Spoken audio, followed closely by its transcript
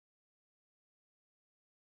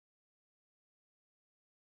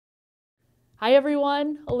Hi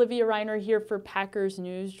everyone, Olivia Reiner here for Packers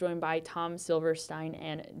News, joined by Tom Silverstein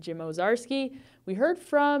and Jim Owczarski. We heard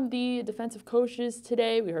from the defensive coaches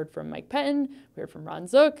today. We heard from Mike Pettine, we heard from Ron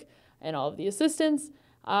Zook, and all of the assistants.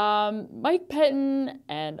 Mike Pettine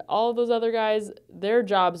and all of those other guys, their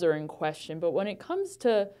jobs are in question. But when it comes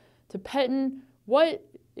to Pettine, what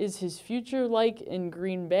is his future like in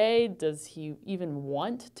Green Bay? Does he even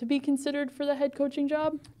want to be considered for the head coaching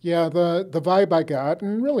job? Yeah, the vibe I got,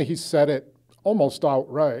 and really he said it almost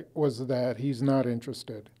outright, was that he's not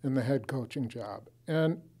interested in the head coaching job.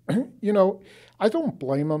 And, you know, I don't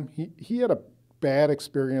blame him. He had a bad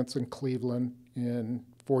experience in Cleveland in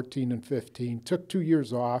 14 and 15, took 2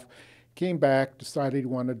 years off, came back, decided he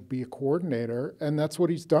wanted to be a coordinator, and that's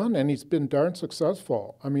what he's done, and he's been darn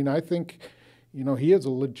successful. I mean, I think, you know, he has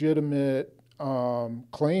a legitimate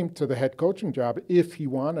claim to the head coaching job if he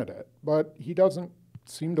wanted it, but he doesn't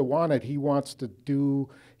seem to want it. He likes the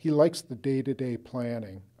day-to-day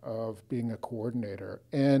planning of being a coordinator.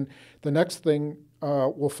 And the next thing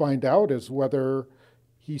we'll find out is whether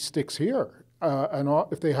he sticks here. And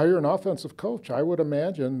if they hire an offensive coach, I would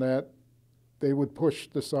imagine that they would push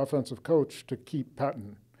this offensive coach to keep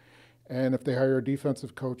Pettine. And if they hire a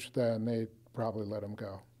defensive coach, then they'd probably let him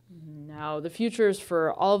go. Now, the futures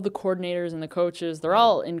for all of the coordinators and the coaches, they're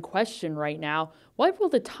all in question right now. What will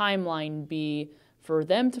the timeline be for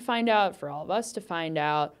them to find out, for all of us to find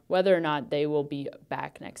out whether or not they will be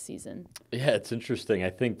back next season? Yeah, it's interesting.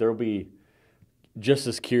 I think they'll be just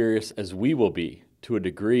as curious as we will be to a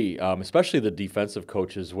degree, especially the defensive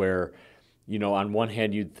coaches where, you know, on one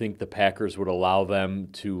hand, you'd think the Packers would allow them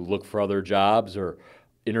to look for other jobs or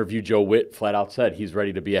interview. Joe Witt flat out said he's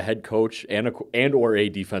ready to be a head coach and or a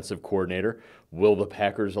defensive coordinator. Will the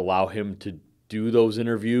Packers allow him to do those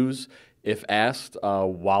interviews if asked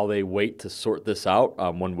while they wait to sort this out?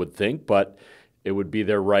 One would think, but it would be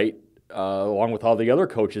their right, along with all the other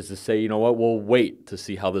coaches, to say, you know what, we'll wait to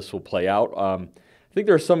see how this will play out. I think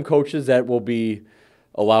there are some coaches that will be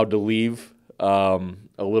allowed to leave a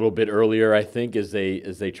little bit earlier, I think, as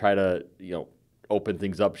they try to, you know, open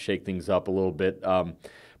things up, shake things up a little bit.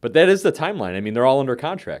 But that is the timeline. I mean, they're all under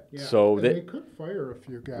contract. Yeah, so they could fire a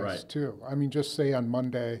few guys, right, too. I mean, just say on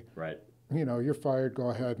Monday, right, you know, you're fired,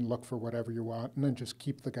 go ahead and look for whatever you want, and then just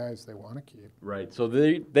keep the guys they want to keep. Right. So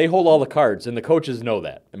they hold all the cards, and the coaches know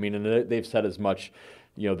that. I mean, and they've said as much,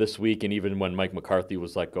 you know, this week, and even when Mike McCarthy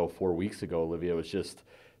was let go 4 weeks ago, Olivia, was just,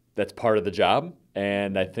 that's part of the job.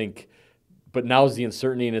 And I think, but now's the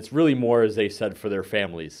uncertainty, and it's really more, as they said, for their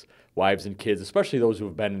families, wives and kids, especially those who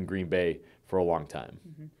have been in Green Bay for a long time.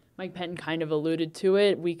 Mm-hmm. Mike Pettine kind of alluded to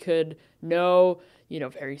it. We could know, you know,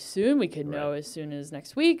 very soon. We could know as soon as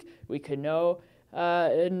next week. We could know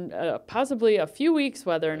in possibly a few weeks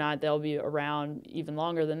whether or not they'll be around even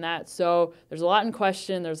longer than that. So there's a lot in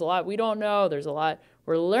question. There's a lot we don't know. There's a lot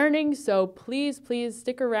we're learning. So please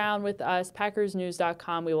stick around with us,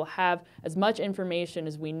 PackersNews.com. We will have as much information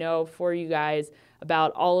as we know for you guys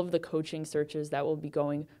about all of the coaching searches that will be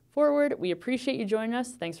going forward. We appreciate you joining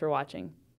us. Thanks for watching.